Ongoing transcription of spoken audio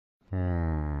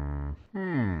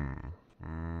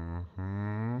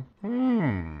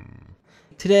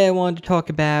Today I wanted to talk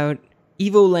about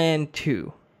Evoland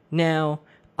 2. Now,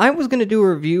 I was going to do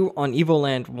a review on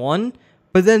Evoland 1,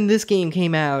 but then this game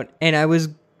came out,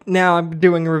 and now I'm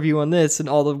doing a review on this, and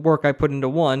all the work I put into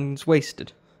one is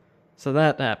wasted. So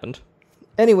that happened.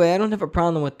 Anyway, I don't have a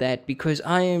problem with that, because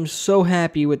I am so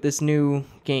happy with this new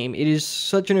game. It is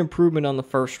such an improvement on the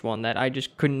first one that I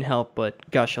just couldn't help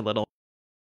but gush a little.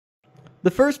 The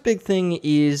first big thing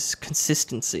is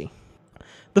consistency.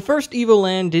 The first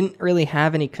Evoland didn't really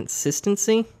have any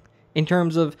consistency in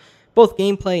terms of both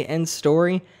gameplay and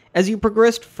story. As you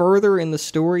progressed further in the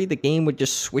story, the game would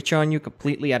just switch on you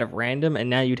completely out of random, and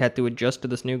now you'd have to adjust to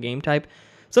this new game type.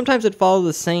 Sometimes it'd follow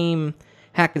the same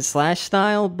hack and slash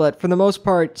style, but for the most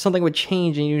part, something would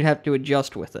change and you'd have to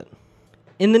adjust with it.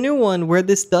 In the new one, where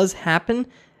this does happen,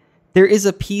 there is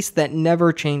a piece that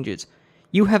never changes.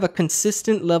 You have a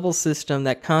consistent level system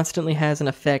that constantly has an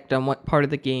effect on what part of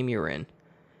the game you're in.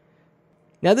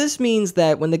 Now this means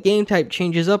that when the game type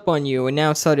changes up on you and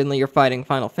now suddenly you're fighting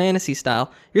Final Fantasy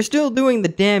style, you're still doing the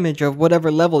damage of whatever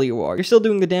level you are. You're still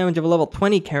doing the damage of a level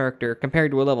 20 character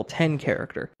compared to a level 10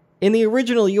 character. In the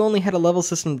original, you only had a level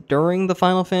system during the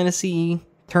Final Fantasy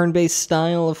turn-based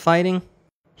style of fighting.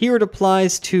 Here it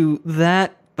applies to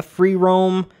that, the free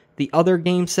roam, the other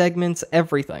game segments,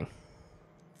 everything.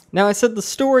 Now I said the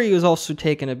story was also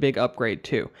taking a big upgrade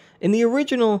too. In the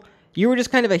original, you were just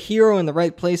kind of a hero in the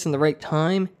right place in the right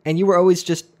time, and you were always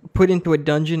just put into a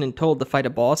dungeon and told to fight a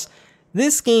boss.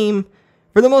 This game,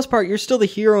 for the most part, you're still the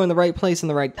hero in the right place in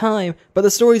the right time, but the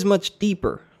story's much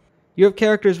deeper. You have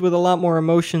characters with a lot more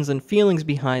emotions and feelings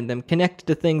behind them, connected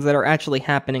to things that are actually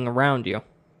happening around you.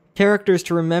 Characters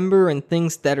to remember and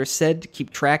things that are said to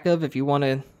keep track of if you want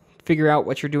to figure out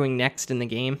what you're doing next in the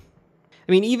game.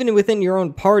 I mean, even within your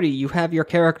own party, you have your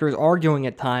characters arguing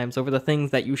at times over the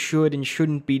things that you should and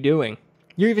shouldn't be doing.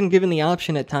 You're even given the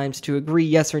option at times to agree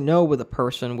yes or no with a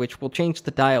person, which will change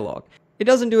the dialogue. It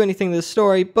doesn't do anything to the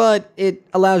story, but it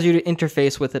allows you to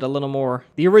interface with it a little more.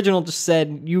 The original just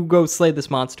said, you go slay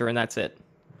this monster, and that's it.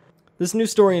 This new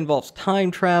story involves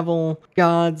time travel,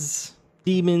 gods,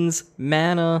 demons,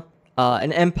 mana,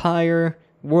 an empire,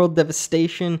 world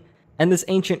devastation, and this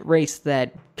ancient race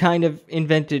that kind of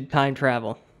invented time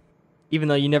travel, even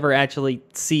though you never actually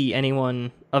see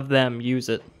anyone of them use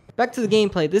it. Back to the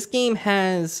gameplay, this game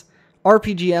has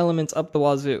RPG elements up the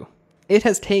wazoo. It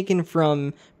has taken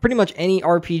from pretty much any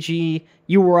RPG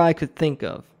you or I could think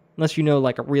of, unless you know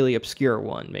like a really obscure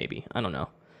one, maybe, I don't know.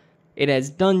 It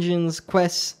has dungeons,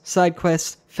 quests, side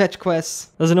quests, fetch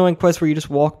quests, those annoying quests where you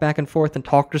just walk back and forth and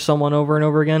talk to someone over and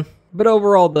over again. But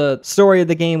overall, the story of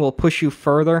the game will push you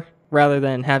further, rather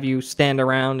than have you stand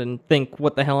around and think,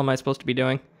 what the hell am I supposed to be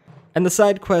doing? And the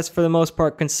side quest, for the most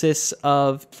part, consists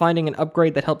of finding an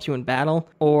upgrade that helps you in battle,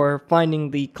 or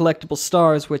finding the collectible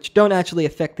stars, which don't actually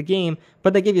affect the game,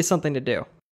 but they give you something to do.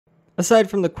 Aside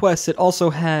from the quests, it also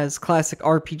has classic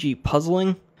RPG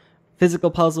puzzling,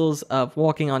 physical puzzles of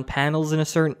walking on panels in a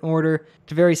certain order,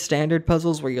 to very standard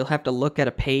puzzles where you'll have to look at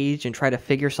a page and try to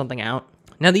figure something out.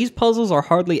 Now, these puzzles are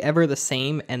hardly ever the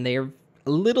same, and they're a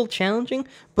little challenging,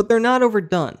 but they're not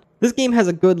overdone. This game has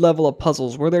a good level of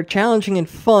puzzles where they're challenging and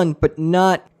fun, but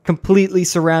not completely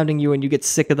surrounding you and you get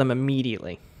sick of them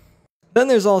immediately. Then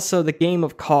there's also the game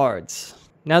of cards.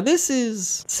 Now this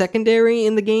is secondary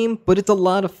in the game, but it's a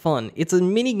lot of fun. It's a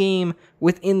mini game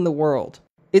within the world.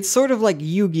 It's sort of like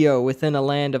Yu-Gi-Oh! Within a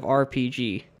land of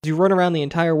RPG. You run around the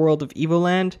entire world of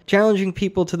Evoland, challenging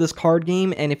people to this card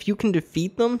game, and if you can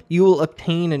defeat them, you will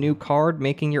obtain a new card,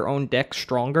 making your own deck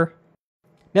stronger.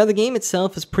 Now, the game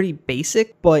itself is pretty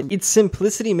basic, but its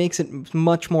simplicity makes it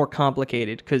much more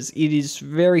complicated, because it is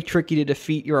very tricky to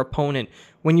defeat your opponent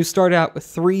when you start out with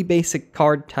 3 basic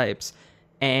card types,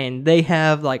 and they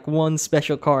have, like, one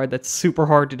special card that's super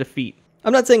hard to defeat.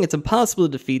 I'm not saying it's impossible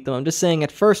to defeat them, I'm just saying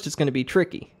at first it's going to be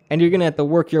tricky, and you're going to have to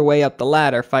work your way up the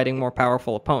ladder fighting more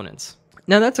powerful opponents.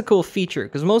 Now, that's a cool feature,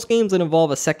 because most games that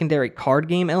involve a secondary card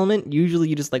game element, usually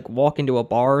you just, like, walk into a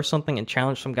bar or something and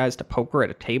challenge some guys to poker at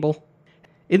a table.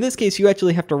 In this case, you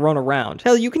actually have to run around.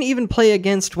 Hell, you can even play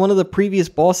against one of the previous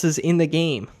bosses in the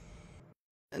game.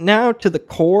 Now to the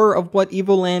core of what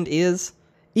Evoland is.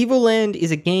 Evoland is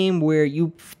a game where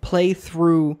you play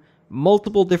through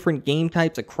multiple different game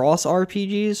types across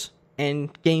RPGs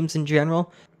and games in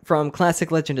general. From classic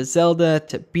Legend of Zelda,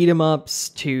 to beat-em-ups,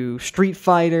 to Street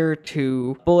Fighter,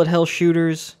 to bullet hell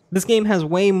shooters. This game has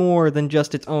way more than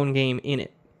just its own game in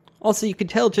it. Also, you can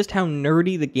tell just how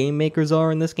nerdy the game makers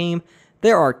are in this game.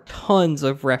 There are tons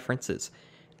of references.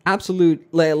 Absolute,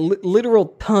 literal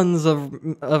tons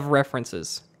of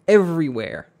references.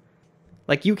 Everywhere.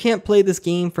 Like, you can't play this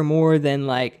game for more than,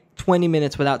 like, 20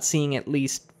 minutes without seeing at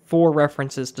least 4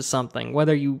 references to something,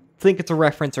 whether you think it's a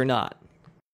reference or not.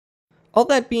 All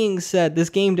that being said, this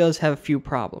game does have a few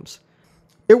problems.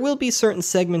 There will be certain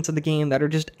segments of the game that are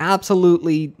just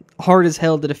absolutely hard as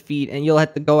hell to defeat, and you'll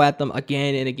have to go at them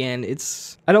again and again.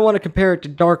 I don't want to compare it to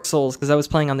Dark Souls because I was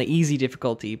playing on the easy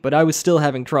difficulty, but I was still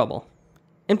having trouble.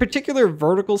 In particular,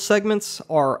 vertical segments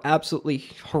are absolutely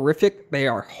horrific. They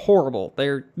are horrible.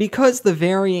 Because the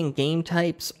varying game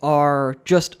types are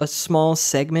just a small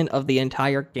segment of the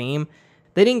entire game,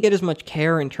 they didn't get as much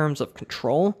care in terms of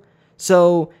control,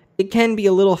 so it can be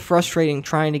a little frustrating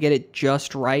trying to get it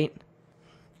just right.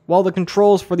 While the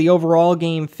controls for the overall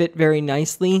game fit very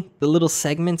nicely, the little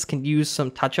segments can use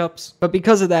some touch-ups, but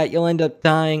because of that, you'll end up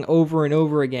dying over and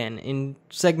over again in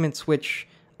segments which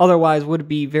otherwise would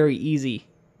be very easy.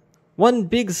 One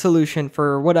big solution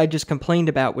for what I just complained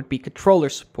about would be controller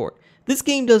support. This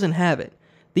game doesn't have it.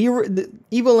 The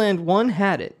Evoland 1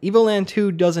 had it. Evoland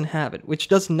 2 doesn't have it, which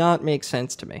does not make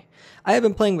sense to me. I have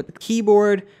been playing with the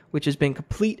keyboard, which has been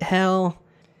complete hell.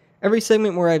 Every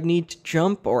segment where I've needed to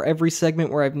jump, or every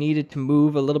segment where I've needed to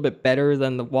move a little bit better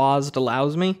than the WASD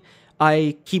allows me,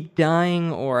 I keep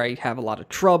dying, or I have a lot of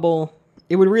trouble.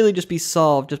 It would really just be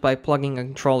solved just by plugging a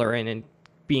controller in and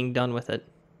being done with it.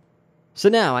 So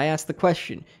now, I ask the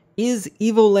question, is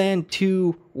Evoland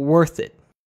 2 worth it?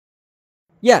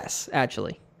 Yes,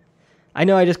 actually. I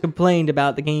know I just complained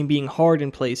about the game being hard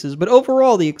in places, but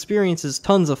overall the experience is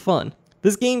tons of fun.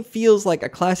 This game feels like a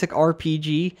classic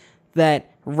RPG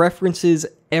that references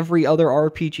every other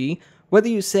RPG. Whether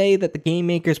you say that the game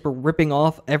makers were ripping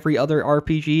off every other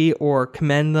RPG or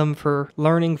commend them for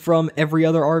learning from every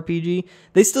other RPG,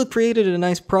 they still created a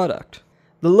nice product.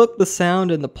 The look, the sound,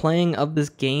 and the playing of this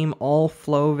game all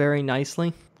flow very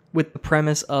nicely, with the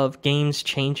premise of games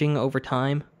changing over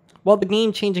time. While the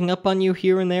game changing up on you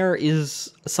here and there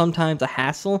is sometimes a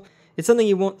hassle, it's something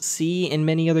you won't see in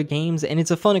many other games, and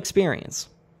it's a fun experience.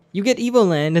 You get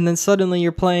Evoland, and then suddenly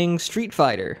you're playing Street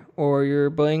Fighter, or you're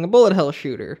playing a bullet hell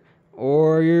shooter,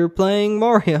 or you're playing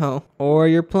Mario, or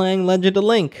you're playing Legend of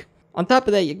Link. On top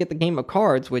of that, you get the game of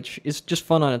cards, which is just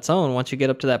fun on its own once you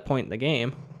get up to that point in the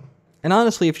game. And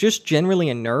honestly, if you're just generally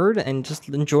a nerd and just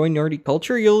enjoy nerdy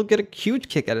culture, you'll get a huge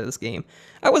kick out of this game.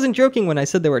 I wasn't joking when I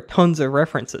said there were tons of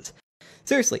references.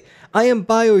 Seriously, I am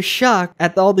bio-shocked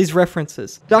at all these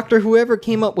references. Dr. Whoever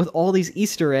came up with all these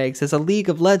Easter eggs as a League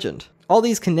of Legend. All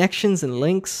these connections and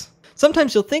links.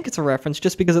 Sometimes you'll think it's a reference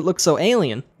just because it looks so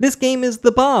alien. This game is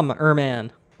the bomb,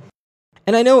 man.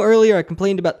 And I know earlier I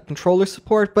complained about the controller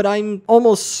support, but I'm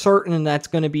almost certain that's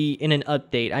going to be in an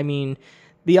update. I mean,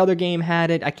 the other game had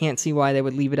it, I can't see why they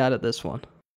would leave it out of this one.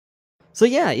 So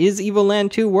yeah, is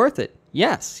Evoland 2 worth it?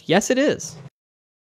 Yes it is.